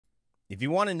If you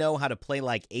want to know how to play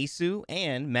like Aceu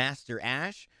and master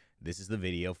Ash, this is the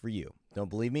video for you. Don't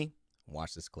believe me?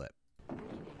 Watch this clip.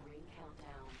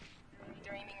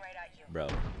 Bro,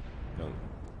 don't.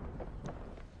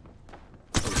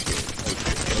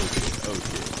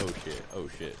 Oh shit. Oh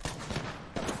shit.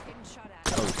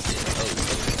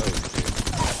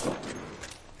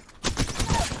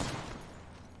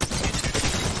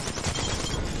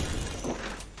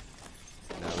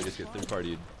 Now we just get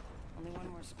third-partied. Only one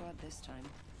more squad this time.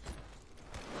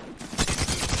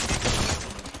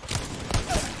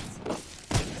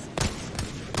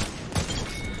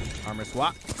 Armor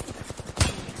swap.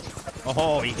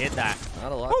 Oh, he hit that.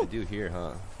 Not a lot to do here,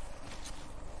 huh?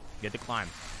 Get the climb.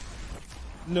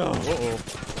 No. Uh-oh.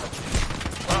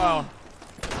 Oh.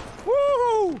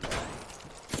 Woo!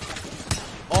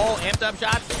 Oh, amped up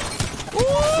shots.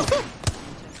 Woo!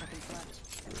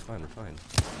 We're fine.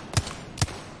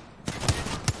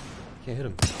 Can't hit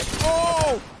him.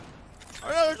 Oh!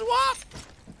 Another swap!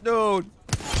 Dude.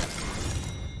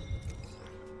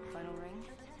 Final ring?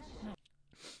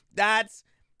 That's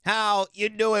how you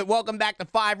do it. Welcome back to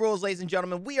 5 Rules, ladies and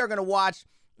gentlemen. We are going to watch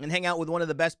and hang out with one of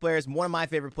the best players, one of my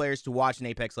favorite players to watch in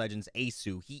Apex Legends,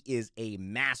 Aceu. He is a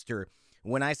master.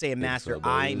 When I say a master,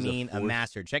 I mean a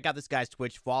master. Check out this guy's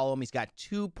Twitch. Follow him. He's got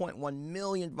 2.1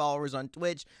 million followers on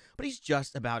Twitch, but he's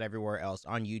just about everywhere else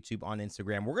on YouTube, on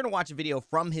Instagram. We're going to watch a video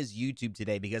from his YouTube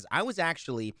today because I was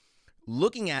actually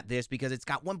looking at this because it's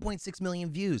got 1.6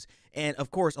 million views. And, of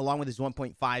course, along with his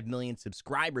 1.5 million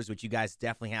subscribers, which you guys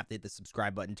definitely have to hit the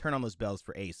subscribe button, turn on those bells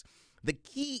for Ace. The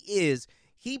key is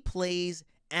he plays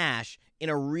Ash in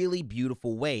a really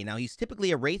beautiful way. Now, he's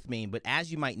typically a Wraith main, but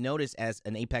as you might notice as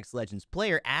an Apex Legends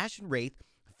player, Ash and Wraith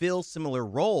fill similar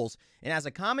roles. And as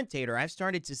a commentator, I've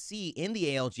started to see in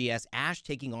the ALGS Ash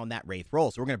taking on that Wraith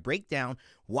role. So we're going to break down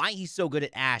why he's so good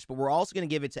at Ash, but we're also going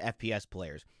to give it to FPS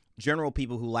players. General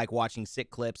people who like watching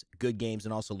sick clips, good games,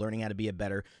 and also learning how to be a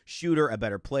better shooter, a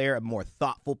better player, a more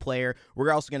thoughtful player.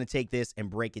 We're also going to take this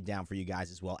and break it down for you guys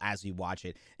as well as we watch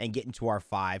it and get into our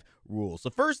 5 rules.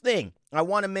 The first thing I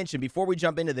want to mention before we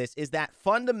jump into this is that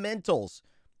fundamentals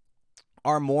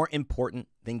are more important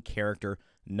than character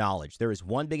knowledge. There is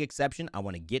one big exception. I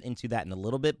want to get into that in a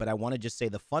little bit, but I want to just say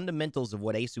the fundamentals of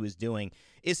what Aceu is doing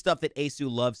is stuff that Aceu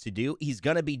loves to do. He's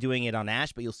going to be doing it on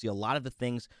Ash, but you'll see a lot of the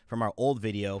things from our old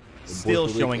video still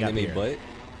showing up here. Butt.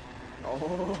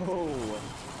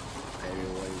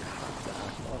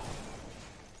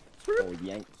 Oh,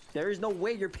 yank. There is no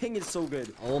way your ping is so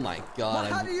good. Oh my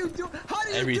god. How do you do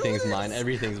Everything's this? mine.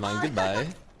 Everything's mine. Goodbye.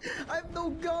 I have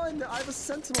no gun. I have a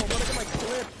sentinel. Look at my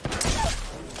clip.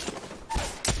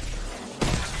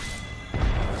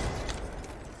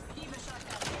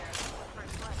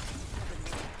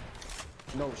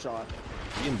 No shot.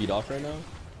 You getting beat off right now?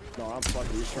 No, I'm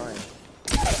fucking just trying.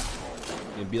 You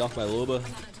getting beat off by Loba?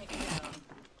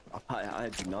 I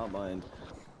do not mind.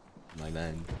 My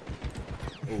man.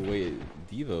 Oh wait,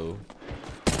 Devo.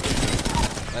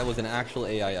 That was an actual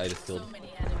AI I just killed.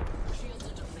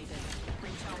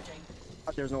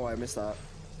 There's no way I missed that.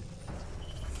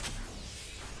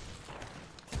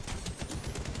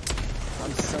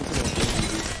 I'm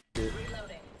sensitive.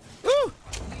 Woo!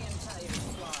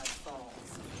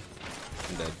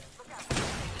 I'm dead.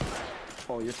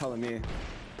 Oh, you're telling me.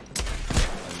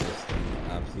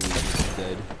 I'm absolutely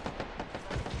dead.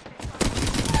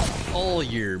 Oh,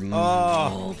 you're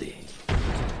moldy.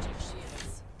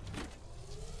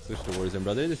 Switch to Warzone,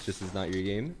 brother. This just is not your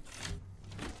game.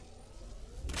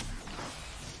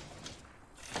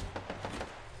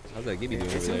 How's that Gibby doing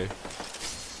over there?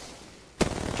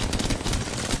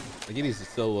 The Gibby's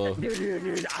so low.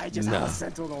 Dude, I just have a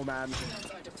sentinel, man.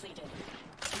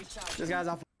 This guy's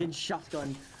a fucking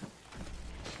shotgun.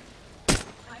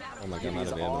 Oh my god, I'm out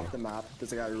He's of ammo. off the map.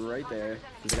 There's a guy right there.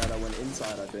 There's a guy that went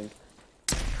inside, I think.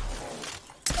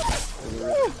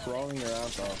 They're crawling their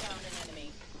ass off.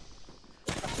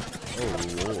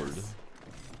 Oh lord.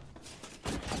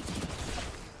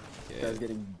 This guy's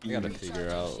getting beat. I gotta figure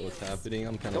out what's happening.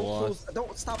 I'm kind of Don't lost. close.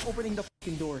 Don't stop opening the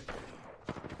fucking door.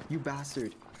 You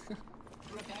bastard.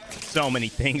 So many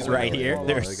things right here.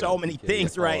 There's so many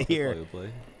things right here.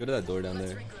 Go to that door down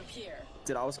there.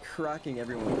 Dude, I was cracking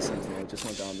everyone with the sentinel. It just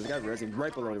went down. There's a guy resing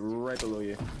right below you. Right below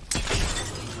you.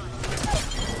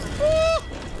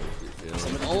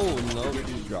 Oh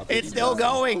no, It's still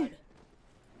going.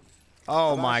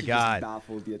 Oh I'm my actually just God.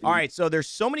 baffled yet, All dude. right, so there's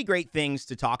so many great things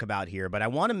to talk about here, but I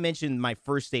want to mention my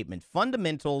first statement.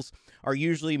 Fundamentals are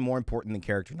usually more important than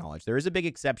character knowledge. There is a big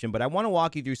exception, but I want to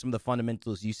walk you through some of the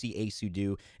fundamentals you see Aceu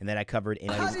do and that I covered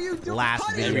in his last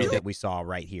video that we saw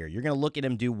right here. You're going to look at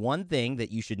him do one thing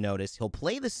that you should notice. He'll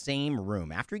play the same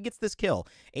room. After he gets this kill,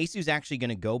 Aceu's actually going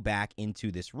to go back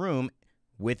into this room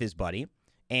with his buddy.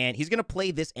 And he's going to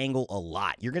play this angle a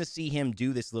lot. You're going to see him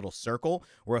do this little circle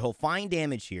where he'll find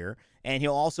damage here, and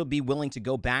he'll also be willing to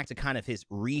go back to kind of his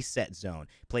reset zone.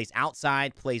 Plays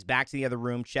outside, plays back to the other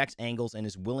room, checks angles, and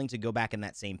is willing to go back in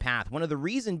that same path. One of the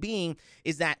reason being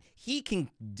is that he can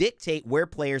dictate where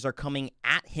players are coming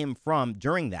at him from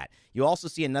during that. You also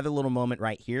see another little moment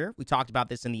right here. We talked about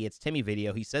this in the It's Timmy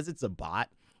video. He says it's a bot,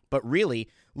 but really,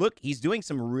 look, he's doing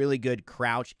some really good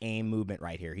crouch aim movement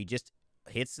right here. He just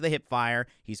hits the hip fire.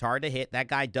 He's hard to hit. That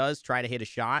guy does try to hit a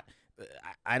shot.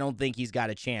 I don't think he's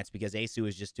got a chance because Aceu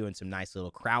is just doing some nice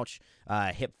little crouch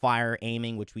hip fire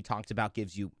aiming, which we talked about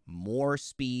gives you more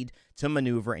speed to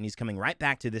maneuver, and he's coming right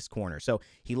back to this corner. So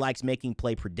he likes making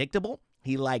play predictable.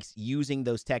 He likes using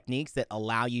those techniques that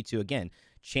allow you to, again,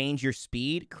 change your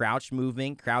speed, crouch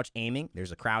moving, crouch aiming.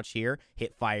 There's a crouch here,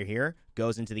 hit fire here,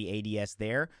 goes into the ADS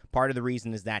there. Part of the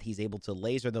reason is that he's able to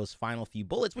laser those final few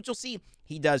bullets, which you'll see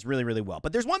he does really, really well.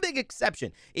 But there's one big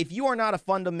exception. If you are not a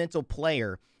fundamental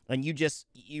player and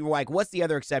you're like, what's the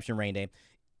other exception, Raynday?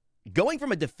 Going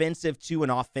from a defensive to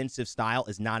an offensive style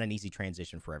is not an easy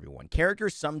transition for everyone.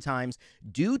 Characters sometimes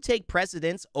do take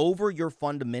precedence over your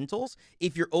fundamentals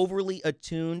if you're overly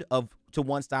attuned to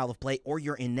one style of play or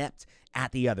you're inept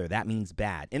at the other. That means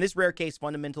bad. In this rare case,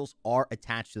 fundamentals are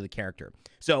attached to the character.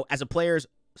 So as a player's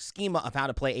schema of how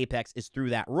to play Apex is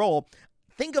through that role,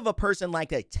 think of a person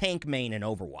like a tank main in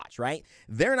Overwatch, right?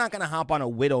 They're not going to hop on a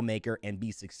Widowmaker and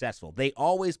be successful. They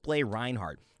always play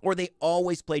Reinhardt, or they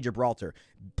always play Gibraltar.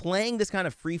 Playing this kind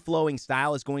of free-flowing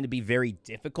style is going to be very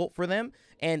difficult for them,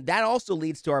 and that also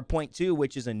leads to our point two,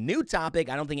 which is a new topic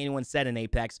I don't think anyone said in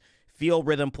Apex: field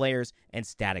rhythm players and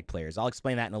static players. I'll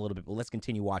explain that in a little bit, but let's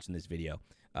continue watching this video.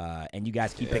 And you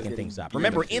guys keep picking things up.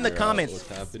 Remember, in the comments,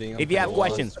 if you have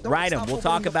questions, write them. We'll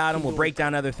talk about them. We'll break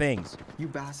down other things. You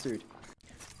bastard.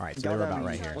 All right, so they're about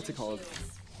right here. What's it called?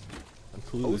 I'm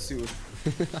clueless.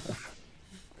 Osu.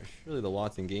 Surely the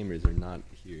Watson gamers are not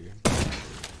here.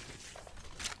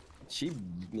 She,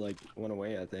 like, went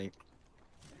away, I think.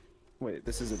 Wait,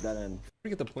 this is a dead end. Did we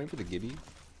get the point for the Gibby?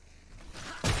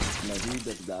 No, he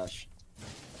did the dash.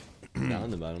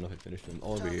 Down him, I don't know if I finished him.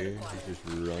 All over here, he's just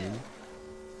running.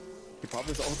 He popped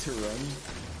his ult to run.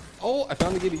 Oh, I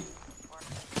found the Gibby.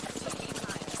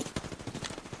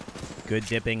 Good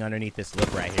dipping underneath this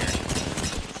lip right here.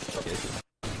 Okay, this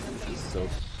is so...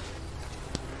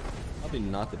 Probably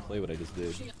not to play what I just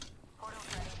did.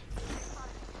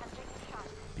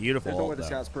 Beautiful There's no way ult, this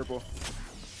though. guy's purple.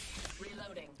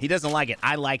 He doesn't like it.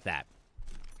 I like that.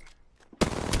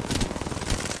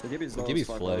 The Gibby's low as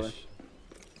fuck, by the way. flesh.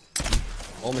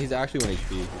 Oh, he's actually 1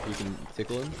 HP. If you can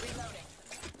tickle him.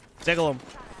 Tickle him.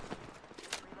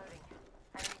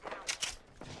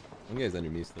 One guy's under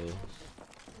me still.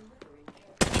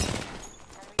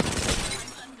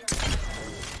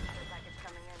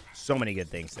 So many good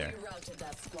things there.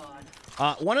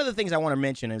 One of the things I want to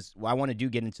mention is I want to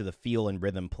get into the feel and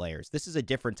rhythm players. This is a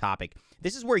different topic.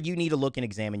 This is where you need to look and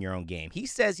examine your own game. He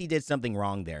says he did something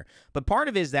wrong there, but part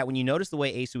of it is that when you notice the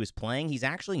way Aceu is playing, he's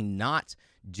actually not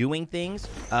doing things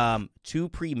too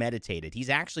premeditated. He's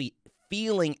actually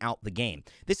feeling out the game.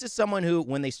 This is someone who,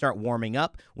 when they start warming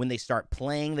up, when they start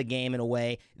playing the game in a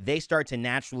way, they start to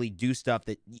naturally do stuff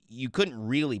that you couldn't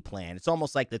really plan. It's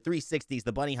almost like the 360s,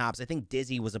 the bunny hops. I think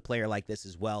Dizzy was a player like this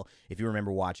as well, if you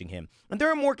remember watching him. And there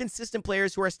are more consistent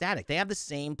players who are static. They have the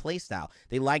same play style.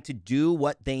 They like to do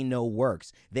what they know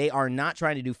works. They are not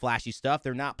trying to do flashy stuff.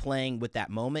 They're not playing with that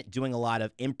moment, doing a lot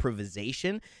of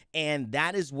improvisation, and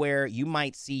that is where you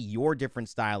might see your different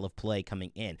style of play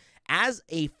coming in. As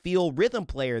a feel rhythm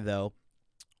player, though,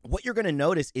 what you're going to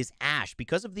notice is Ash,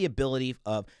 because of the ability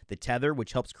of the tether,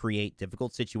 which helps create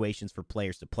difficult situations for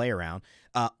players to play around.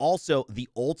 Also, the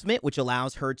ultimate, which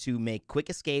allows her to make quick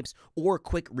escapes or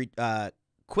quick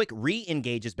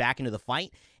re-engages back into the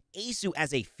fight. Aceu,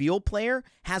 as a field player,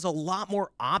 has a lot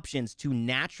more options to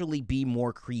naturally be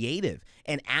more creative.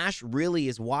 And Ash really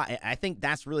is why, I think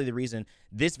that's really the reason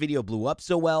this video blew up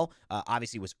so well.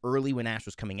 Obviously, it was early when Ash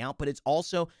was coming out, but it's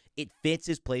also, it fits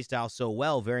his playstyle so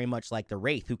well, very much like the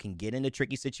Wraith, who can get into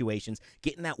tricky situations,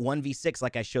 get in that 1v6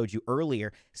 like I showed you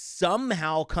earlier,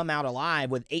 somehow come out alive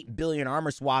with 8 billion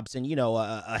armor swaps and, you know,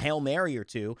 a Hail Mary or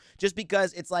two, just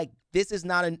because it's like, this is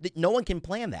not no one can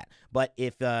plan that. But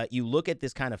if you look at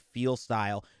this kind of feel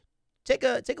style, take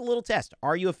a little test.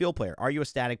 Are you a field player? Are you a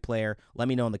static player? Let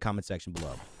me know in the comment section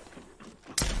below.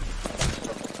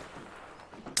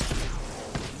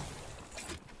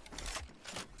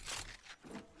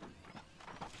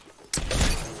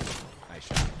 Nice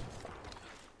shot.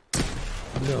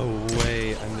 No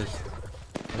way. I missed.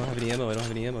 I don't have any ammo. I don't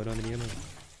have any ammo. I don't have any ammo.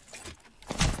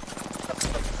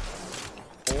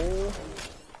 Oh,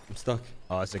 I'm stuck.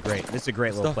 Oh, this is a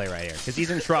great little play right here because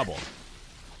he's in trouble.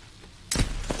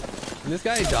 Can this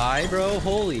guy die, bro?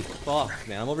 Holy fuck,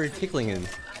 man. I'm over here tickling him.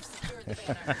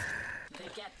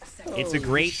 It's a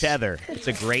great tether. It's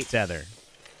a great tether.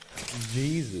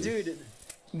 Jesus. dude,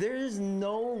 there's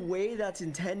no way that's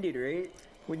intended, right?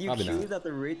 When you Probably cue not. that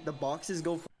the boxes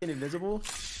go fucking invisible.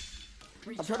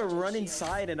 I'm trying to run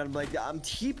inside and I'm like, I'm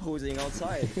T-posing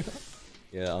outside.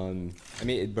 Yeah, I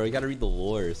mean, bro, you gotta read the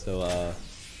lore. So,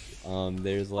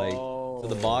 there's like, so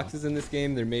the boxes in this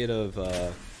game, they're made of,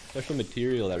 special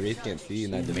material that Wraith can't see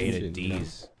in that Made dimension. of you know?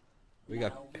 D's. We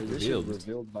got Position revealed.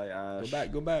 revealed by Ash. Go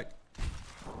back, go back.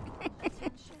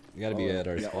 You gotta be at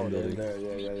our spawn building. There,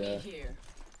 yeah.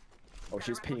 Oh,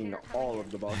 she's pinging all of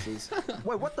the boxes.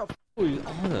 Wait, what the? Oh, he's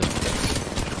on us.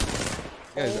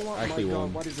 You guys Oh actually my God,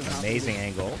 won. what is Amazing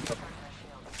angle.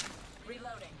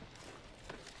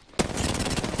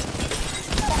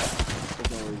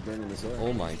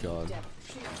 Oh my god.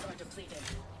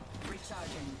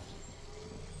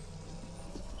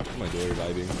 Oh my god,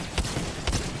 reviving.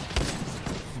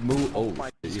 Move. Oh, my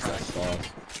shit, you got sauce.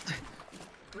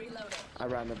 I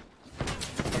ran them.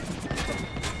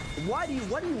 What do you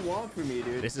want from me,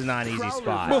 dude? This is not an easy Crowler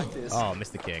spot. practice. Oh,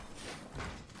 missed the kick.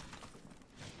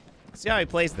 See how he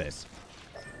plays this.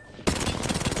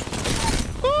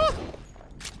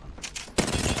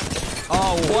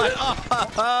 Oh, what?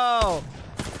 Oh!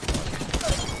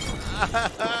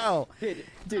 Oh!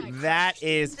 Dude, That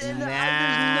is There's no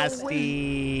nasty.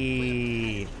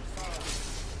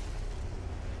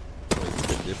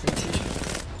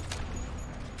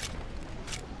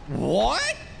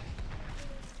 What?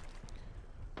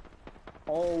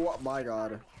 oh my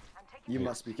God. You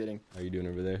must be kidding. How you doing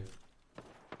over there?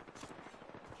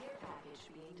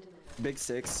 Big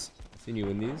six. Seen you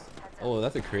win these? Oh,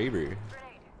 that's a Kraber.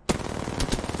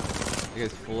 You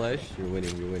guys flesh? You're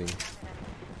winning, you're winning.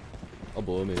 I'll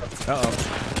blow him in. Uh-oh.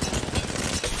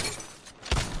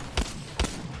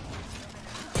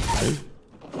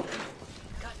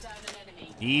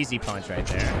 Easy punch right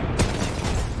there.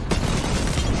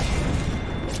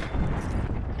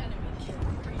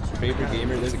 Kraber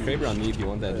gamer, there's a Kraber on me if you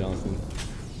want that, Johnson.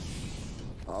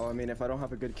 Oh, I mean, if I don't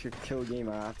have a good kill game,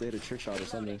 I have to hit a trick shot or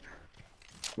something.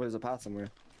 What is a path somewhere?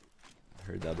 I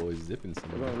heard that boy's zipping We're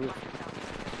somewhere. going roof.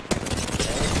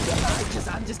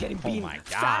 I'm just getting beamed. Oh my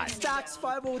God. Stacks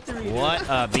 503. dude. What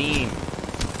a beam.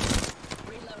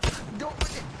 Don't-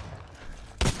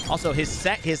 Also, his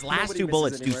last Nobody two misses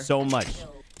bullets do anywhere. so much.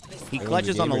 He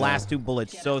clutches on the gamer now. last two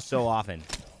bullets so often.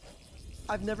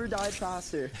 I've never died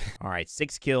faster. All right,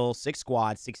 6 kills, 6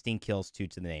 squads, 16 kills, 2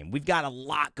 to the name. We've got a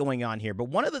lot going on here, but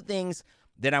one of the things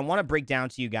that I want to break down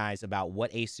to you guys about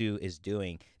what Aceu is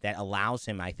doing that allows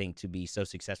him, I think, to be so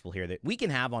successful here that we can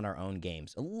have on our own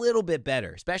games a little bit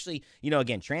better, especially, you know,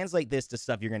 again, translate this to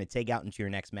stuff you're going to take out into your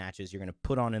next matches, you're going to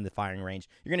put on in the firing range,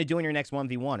 you're going to do in your next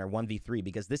 1v1 or 1v3,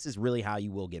 because this is really how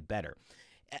you will get better.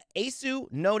 Aceu,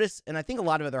 notice, and I think a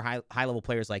lot of other high-level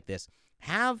players like this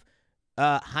have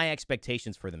high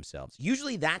expectations for themselves.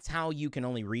 Usually that's how you can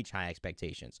only reach high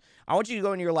expectations. I want you to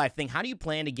go into your life, think, how do you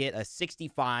plan to get a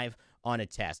 65 on a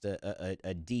test,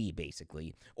 a D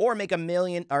basically, or make $1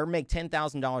 million or make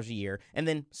 $10,000 a year, and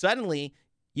then suddenly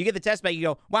you get the test back, you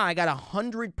go, wow, I got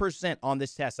 100% on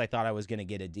this test I thought I was going to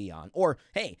get a D on. Or,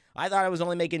 hey, I thought I was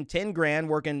only making 10 grand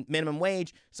working minimum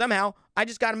wage. Somehow I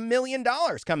just got $1 million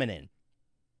coming in.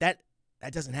 That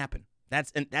doesn't happen.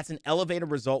 That's an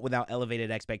elevated result without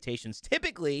elevated expectations.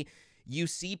 Typically, you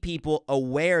see people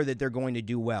aware that they're going to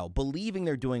do well, believing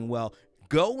they're doing well,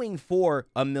 going for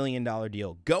 $1 million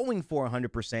deal, going for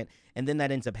 100%, and then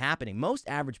that ends up happening. Most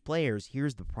average players,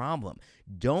 here's the problem,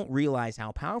 don't realize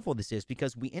how powerful this is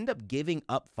because we end up giving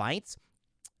up fights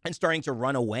and starting to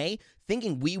run away,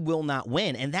 thinking we will not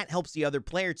win, and that helps the other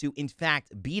player to, in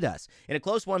fact, beat us. In a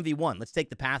close 1v1, let's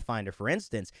take the Pathfinder, for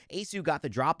instance. Aceu got the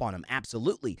drop on him,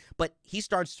 absolutely, but he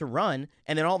starts to run,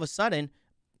 and then all of a sudden,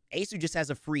 Aceu just has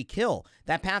a free kill.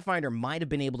 That Pathfinder might have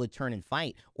been able to turn and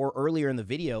fight, or earlier in the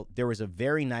video, there was a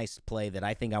very nice play that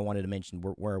I think I wanted to mention.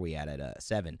 Where are we at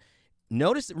 7?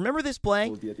 Notice, remember this play?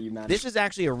 This is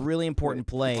actually a really important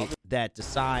play that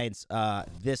decides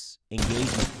this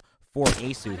engagement for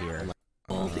Aceu here.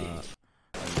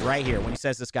 right here when he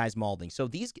says this guy's molding. So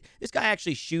this guy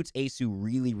actually shoots Aceu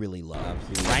really, really low,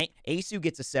 right? Aceu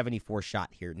gets a 74 shot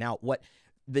here. Now, what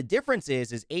the difference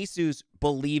is Aceu's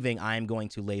believing I'm going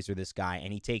to laser this guy,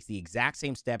 and he takes the exact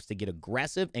same steps to get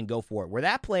aggressive and go for it. Where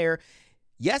that player,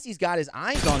 yes, he's got his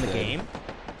eyes on the game,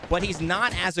 but he's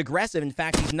not as aggressive. In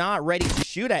fact, he's not ready to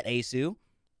shoot at Aceu,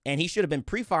 and he should have been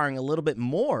pre-firing a little bit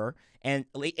more, and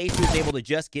Aceu is able to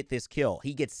just get this kill.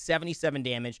 He gets 77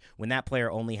 damage when that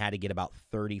player only had to get about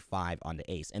 35 onto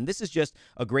Ace. And this is just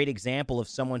a great example of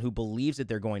someone who believes that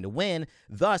they're going to win,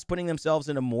 thus putting themselves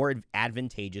in a more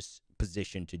advantageous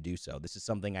position to do so. This is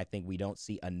something I think we don't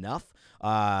see enough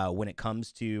when it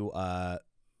comes to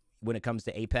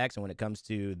Apex and when it comes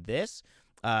to this.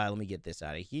 Let me get this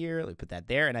out of here. Let me put that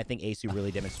there, and I think Aceu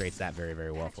really demonstrates that very,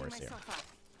 very well for us here.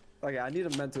 Okay, I need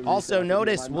a mental Also, reset.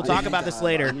 notice, we'll talk about this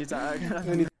later. I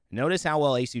need Notice how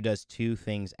well Aceu does two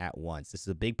things at once. This is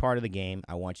a big part of the game.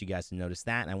 I want you guys to notice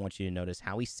that, and I want you to notice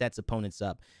how he sets opponents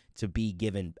up to be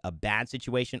given a bad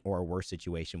situation or a worse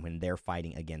situation when they're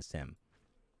fighting against him.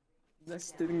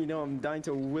 Next thing you know, I'm dying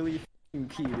to Willie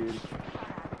P, dude.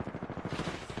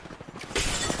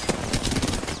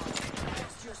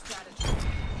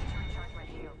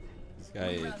 This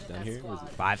guy down here was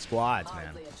 5 squads,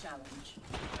 man.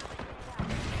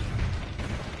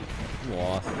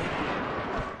 lost.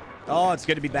 Oh, it's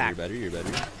good to be back. You're better. You're better.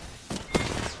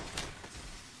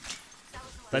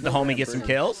 Let the homie get some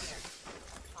kills.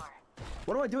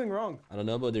 What am I doing wrong? I don't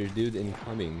know, but there's dude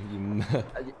incoming.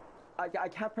 I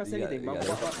can't press You got- anything. you My got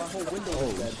it. whole window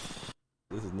is dead.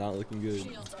 This is not looking good.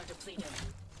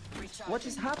 What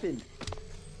just happened?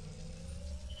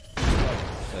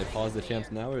 Should I pause the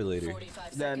champs now or later?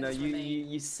 No,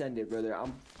 you send it, brother.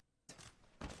 I'm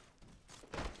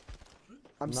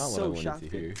Not what I so wanted shocked. to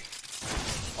hear.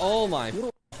 Oh my!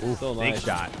 So Big nice.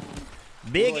 shot.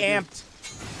 Big What do I do? amped.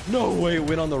 No way!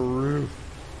 Went on the roof.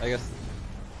 I guess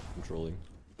controlling.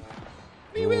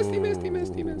 He missed. He missed.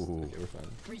 Okay, we're fine.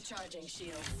 Recharging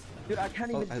shields. Dude, I can't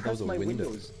even that press was a my window.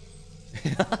 windows.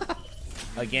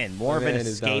 Again, more of My an man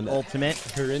is escape down. ultimate.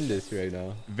 Horrendous right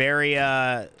now. Very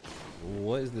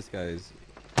What is this guy's?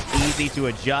 easy to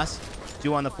adjust,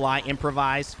 do on the fly,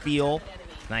 improvise, feel.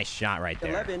 Nice shot right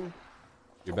there. 11.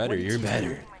 You're better. You're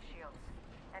better.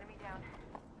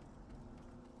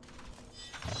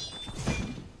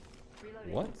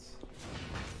 What?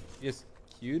 He just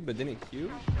queued, but didn't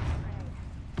queue?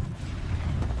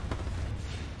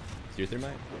 Is your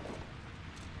thermite?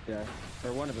 Yeah,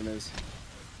 or one of them is.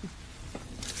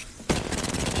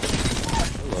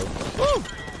 Hello. Woo!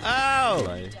 Oh!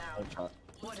 Bye.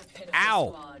 What a pitiful Ow.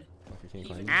 squad. Can't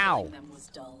climb. Ow! Them was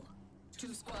dull.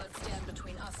 2 squads stand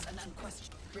between us and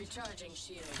unquestioned. Recharging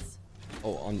shields.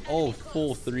 Oh,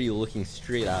 full 3 looking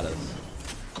straight at us.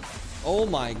 Oh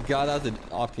my god, that's an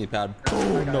optimum pad.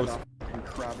 Oh no.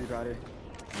 Crappy body.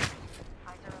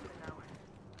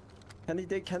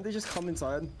 Can they just come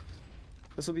inside?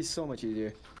 This will be so much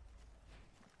easier.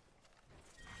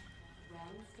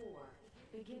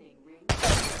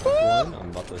 One, I'm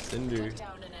about to cinder.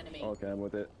 Down an enemy. Okay, I'm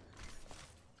with it.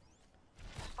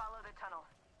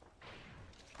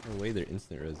 No way they're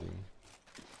instant resing.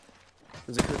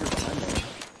 There's a cricket behind me.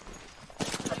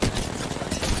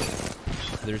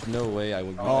 There's no way I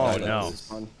would. Oh, that. no. This is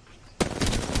fun.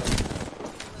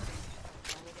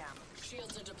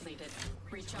 Shields are depleted.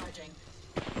 Recharging.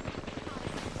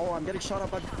 Oh, I'm getting shot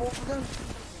up by both of them.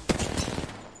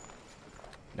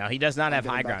 Now, he does not have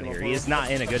getting high back ground to here. the He is not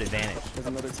in a good advantage. There's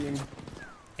another team.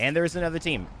 And there's another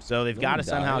team. So they've got to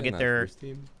somehow get their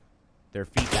Team.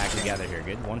 feet back together here.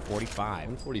 Good. 145.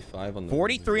 145 on the.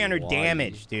 4,300 wide.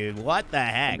 damage, dude. What the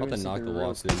heck? I'm about to knock the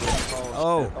walls in.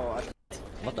 Oh.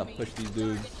 I'm about to push these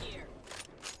dudes.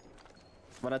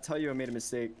 When I tell you I made a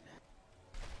mistake.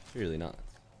 Really not.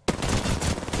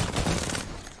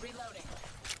 Reloading.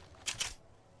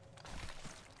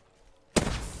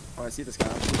 Oh, I see this guy.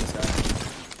 I see this guy.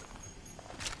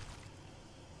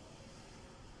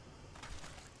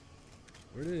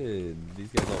 Where did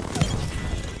these guys all go?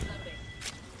 Reloading.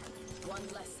 One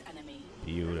less enemy.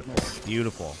 Beautiful.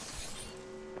 Beautiful.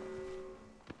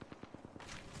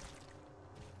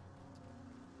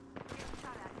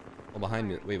 Oh, behind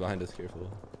me. Wait, behind us. Careful.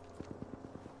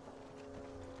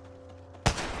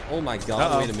 Oh my god,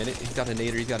 Uh-oh. wait a minute. He's got a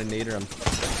nader. He's got a nader.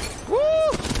 Woo!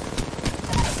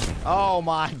 Oh,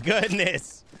 my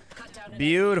goodness. Cut down an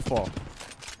Beautiful.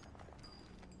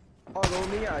 Oh, go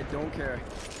me. I don't care.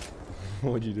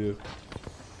 What'd you do?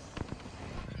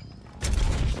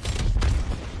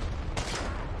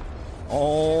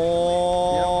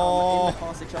 Oh.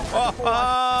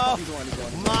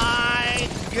 Oh, my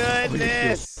Oh,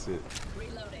 goodness. shit.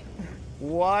 Reloading.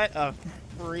 What a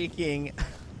freaking.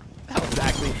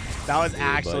 That was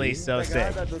actually so the sick.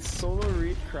 guy that the solo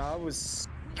read crowd was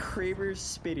Kraber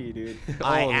Spitty, dude.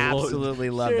 I Oh, absolutely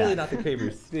love Surely that. not the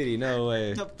Kraber City. No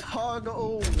way. The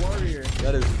Pog-O Warrior.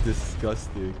 That is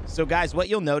disgusting. So, guys, what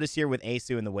you'll notice here with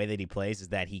Aceu and the way that he plays is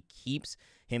that he keeps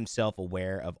himself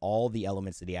aware of all the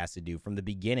elements that he has to do from the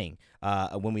beginning.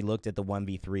 When we looked at the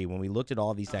 1v3, when we looked at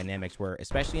all these dynamics where,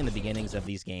 especially in the beginnings of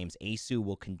these games, Aceu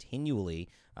will continually,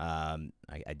 I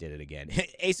did it again.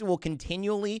 Aceu will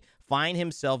continually find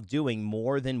himself doing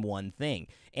more than one thing.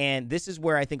 And this is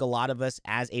where I think a lot of us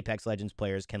as Apex Legends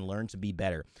players can learn to be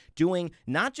better. Doing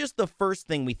not just the first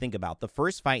thing we think about, the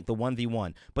first fight, the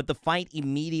 1v1, but the fight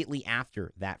immediately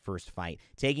after that first fight,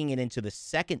 taking it into the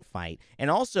second fight, and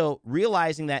also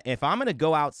realizing that if I'm going to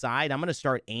go outside, I'm going to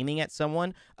start aiming at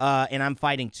someone, and I'm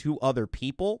fighting 2 other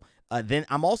people, then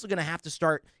I'm also going to have to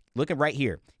start looking right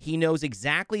here. He knows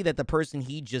exactly that the person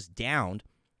he just downed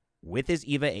with his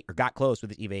EVA, or got close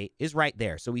with his EVA, is right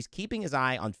there. So he's keeping his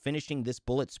eye on finishing this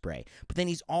bullet spray. But then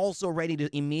he's also ready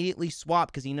to immediately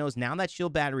swap because he knows now that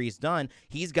shield battery is done,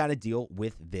 he's got to deal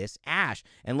with this Ash.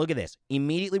 And look at this.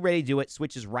 Immediately ready to do it,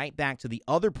 switches right back to the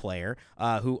other player,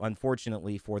 who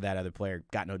unfortunately for that other player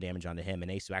got no damage onto him. And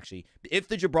Aceu actually, if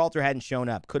the Gibraltar hadn't shown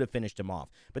up, could have finished him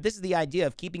off. But this is the idea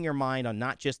of keeping your mind on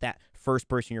not just that first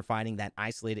person you're fighting, that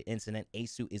isolated incident.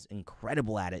 Aceu is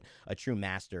incredible at it, a true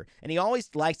master. And he always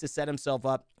likes to set himself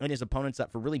up and his opponents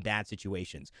up for really bad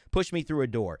situations. Push me through a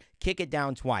door, kick it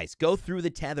down twice, go through the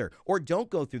tether, or don't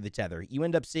go through the tether. You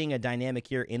end up seeing a dynamic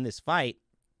here in this fight.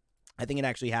 I think it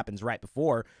actually happens right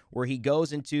before, where he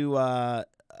goes into a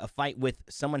fight with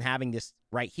someone having this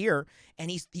right here, and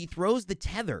he throws the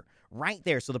tether right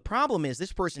there. So the problem is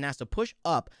this person has to push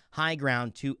up high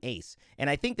ground to ace. And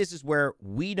I think this is where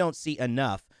we don't see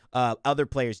enough other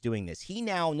players doing this. He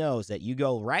now knows that you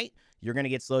go right, you're going to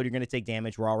get slowed, you're going to take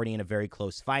damage. We're already in a very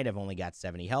close fight. I've only got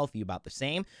 70 health, you about the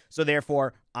same. So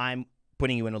therefore, I'm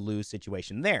putting you in a lose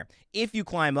situation there. If you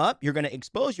climb up, you're going to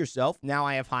expose yourself. Now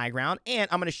I have high ground, and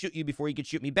I'm going to shoot you before you can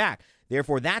shoot me back.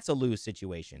 Therefore, that's a lose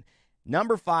situation.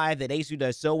 Number 5 that Aceu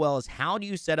does so well is how do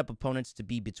you set up opponents to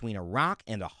be between a rock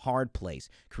and a hard place,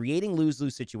 creating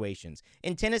lose-lose situations.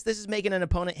 In tennis, this is making an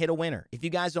opponent hit a winner. If you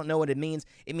guys don't know what it means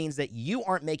that you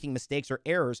aren't making mistakes or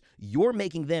errors. You're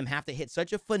making them have to hit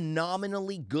such a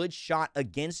phenomenally good shot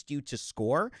against you to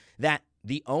score that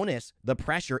the onus, the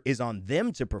pressure is on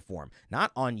them to perform,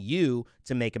 not on you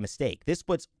to make a mistake. This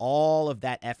puts all of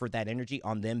that effort, that energy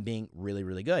on them being really,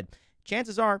 really good.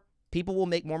 Chances are, people will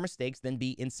make more mistakes than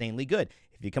be insanely good.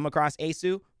 If you come across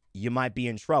Aceu, you might be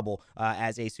in trouble,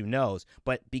 as Aceu knows.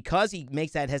 But because he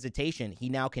makes that hesitation, he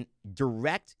now can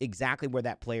direct exactly where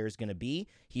that player is going to be.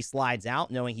 He slides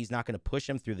out, knowing he's not going to push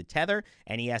him through the tether,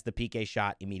 and he has the PK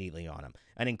shot immediately on him.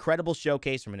 An incredible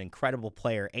showcase from an incredible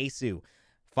player, Aceu.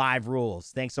 5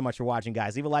 rules. Thanks so much for watching,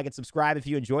 guys. Leave a like and subscribe if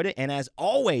you enjoyed it. And as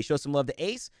always, show some love to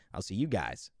Ace. I'll see you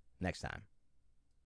guys next time.